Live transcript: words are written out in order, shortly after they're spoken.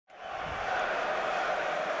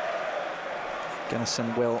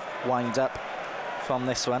Gunnison will wind up from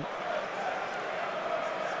this one.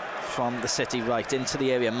 From the City right into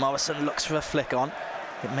the area. Morrison looks for a flick on.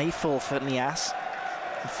 It may fall for Nias.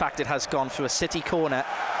 In fact, it has gone through a City corner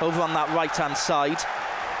over on that right-hand side.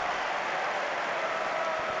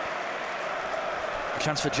 A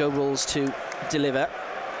chance for Joe Rolls to deliver.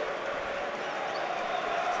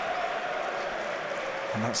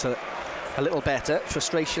 And that's a little better.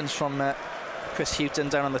 Frustrations from Chris Houghton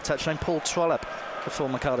down on the touchline. Paul Trollope, the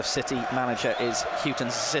former Cardiff City manager, is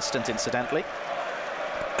Houghton's assistant, incidentally.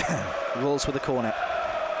 Rolls with the corner.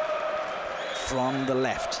 From the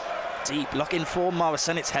left. Deep, looking for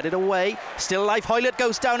Morrison. It's headed away. Still alive. Hoylett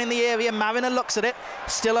goes down in the area. Mariner looks at it.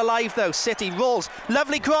 Still alive, though. City rolls.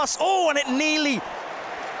 Lovely cross. Oh, and it nearly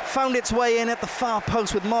found its way in at the far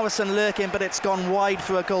post with Morrison lurking, but it's gone wide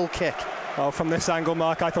for a goal kick. Oh, from this angle,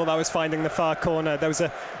 Mark, I thought that was finding the far corner. There was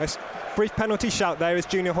a brief penalty shout there as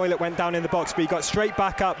Junior Hoylett went down in the box, but he got straight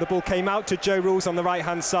back up. The ball came out to Joe Rolls on the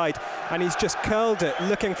right-hand side, and he's just curled it,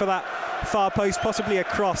 looking for that far post, possibly a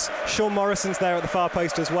cross. Sean Morrison's there at the far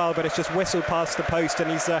post as well, but it's just whistled past the post, and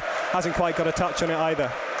he's hasn't quite got a touch on it either.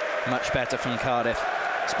 Much better from Cardiff.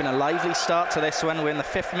 It's been a lively start to this one. We're in the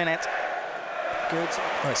 5th minute. Good.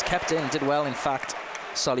 Well, it's kept in, did well, in fact,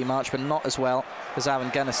 Solly March, but not as well as Aaron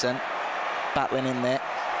Gunnison. Battling in there.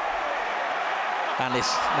 And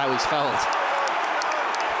now he's fouled.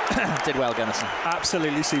 Did well, Gunnison.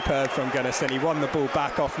 Absolutely superb from Gunnison. He won the ball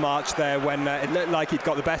back off March there when it looked like he'd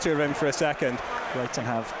got the better of him for a second. Brighton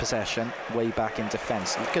have possession, way back in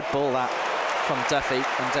defence. Good ball that from Duffy,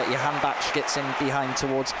 and Johan Batch gets in behind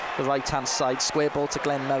towards the right-hand side. Square ball to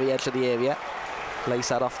Glenn Murray, edge of the area. Lays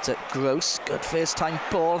that off to Gross. Good first-time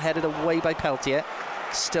ball, headed away by Peltier.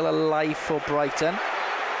 Still alive for Brighton.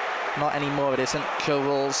 Not anymore, it isn't. Joe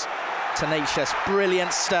Rolls, tenacious,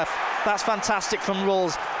 brilliant stuff. That's fantastic from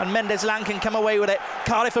Rolls, and Mendez-Laing can come away with it.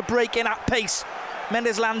 Cardiff are breaking at pace.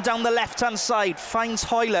 Mendez-Laing down the left-hand side, finds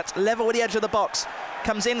Hoylett, level with the edge of the box.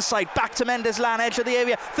 Comes inside, back to Mendez-Laing, edge of the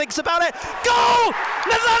area, thinks about it. Goal!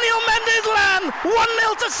 Nathaniel Mendez-Laing,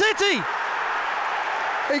 1-0 to City.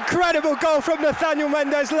 Incredible goal from Nathaniel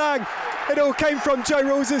Mendez-Laing. It all came from Joe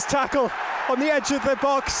Rolls' tackle on the edge of the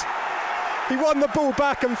box. He won the ball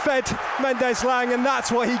back and fed Mendez-Laing, and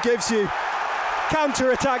that's what he gives you.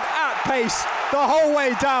 Counter-attack at pace, the whole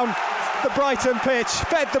way down the Brighton pitch.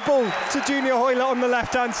 Fed the ball to Junior Hoylett on the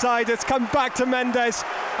left-hand side. It's come back to Mendez,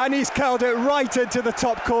 and he's curled it right into the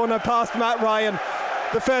top corner past Matt Ryan.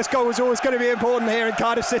 The first goal was always going to be important here, and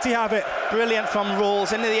Cardiff City have it. Brilliant from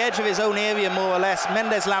Rolls, into the edge of his own area, more or less.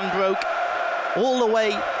 Mendez-Laing broke all the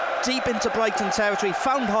way deep into Brighton territory,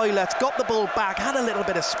 found Hoylett, got the ball back, had a little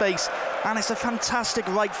bit of space, and it's a fantastic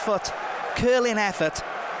right foot curling effort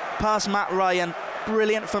past Matt Ryan.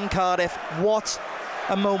 Brilliant from Cardiff. What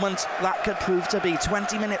a moment that could prove to be.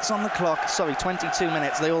 20 minutes on the clock, sorry, 22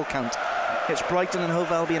 minutes, they all count. It's Brighton and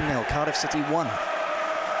Hove Albion 0, Cardiff City 1.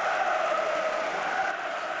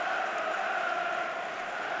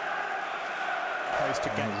 To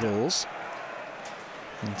get Rolls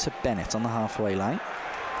into Bennett on the halfway line,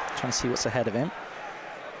 trying to see what's ahead of him.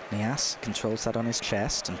 Nias controls that on his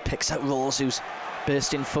chest and picks out Rolls, who's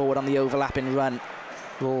bursting forward on the overlapping run.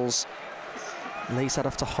 Rolls lays that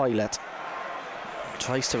off to Hoylett,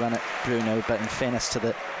 tries to run at Bruno, but in fairness to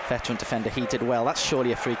the veteran defender, he did well. That's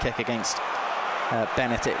surely a free kick against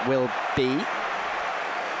Bennett. It will be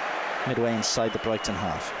midway inside the Brighton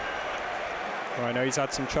half. Well, I know he's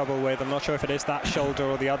had some trouble with, I'm not sure if it is that shoulder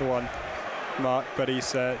or the other one, Mark, but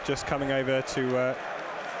he's just coming over to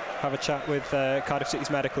have a chat with Cardiff City's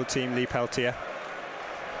medical team, Lee Peltier.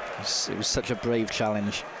 It was such a brave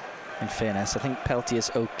challenge, in fairness. I think Peltier's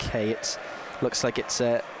okay. It looks like it's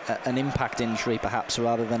an impact injury, perhaps,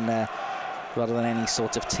 rather than any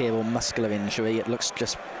sort of tear or muscular injury. It looks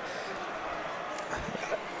just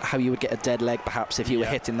how you would get a dead leg, perhaps, if you were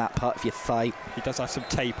hitting that part of your thigh. He does have some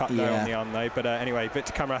tape up there on the arm, though. But anyway,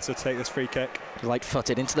 Victor Camarasa will take this free kick.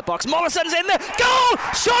 Right-footed into the box. Morrison's in there. Goal!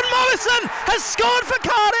 Sean Morrison has scored for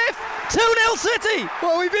Cardiff. 2-0 City.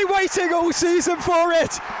 Well, we've been waiting all season for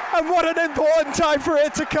it, and what an important time for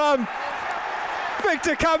it to come.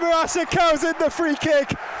 Victor Camarasa curls in the free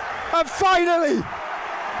kick, and finally,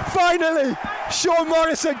 Sean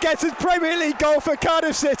Morrison gets his Premier League goal for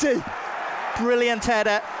Cardiff City. Brilliant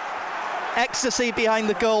header. Ecstasy behind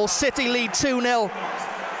the goal. City lead 2-0.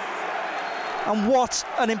 And what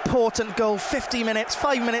an important goal. 50 minutes,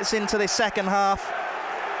 5 minutes into this second half.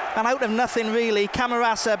 And out of nothing, really.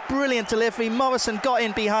 Camarasa, brilliant delivery. Morrison got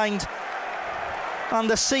in behind. And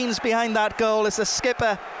the scenes behind that goal as the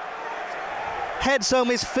skipper heads home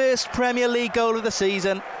his first Premier League goal of the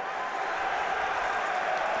season.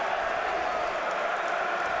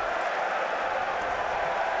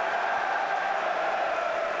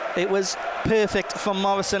 It was perfect from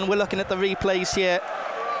Morrison. We're looking at the replays here,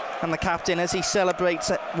 and the captain, as he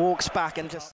celebrates, walks back and just...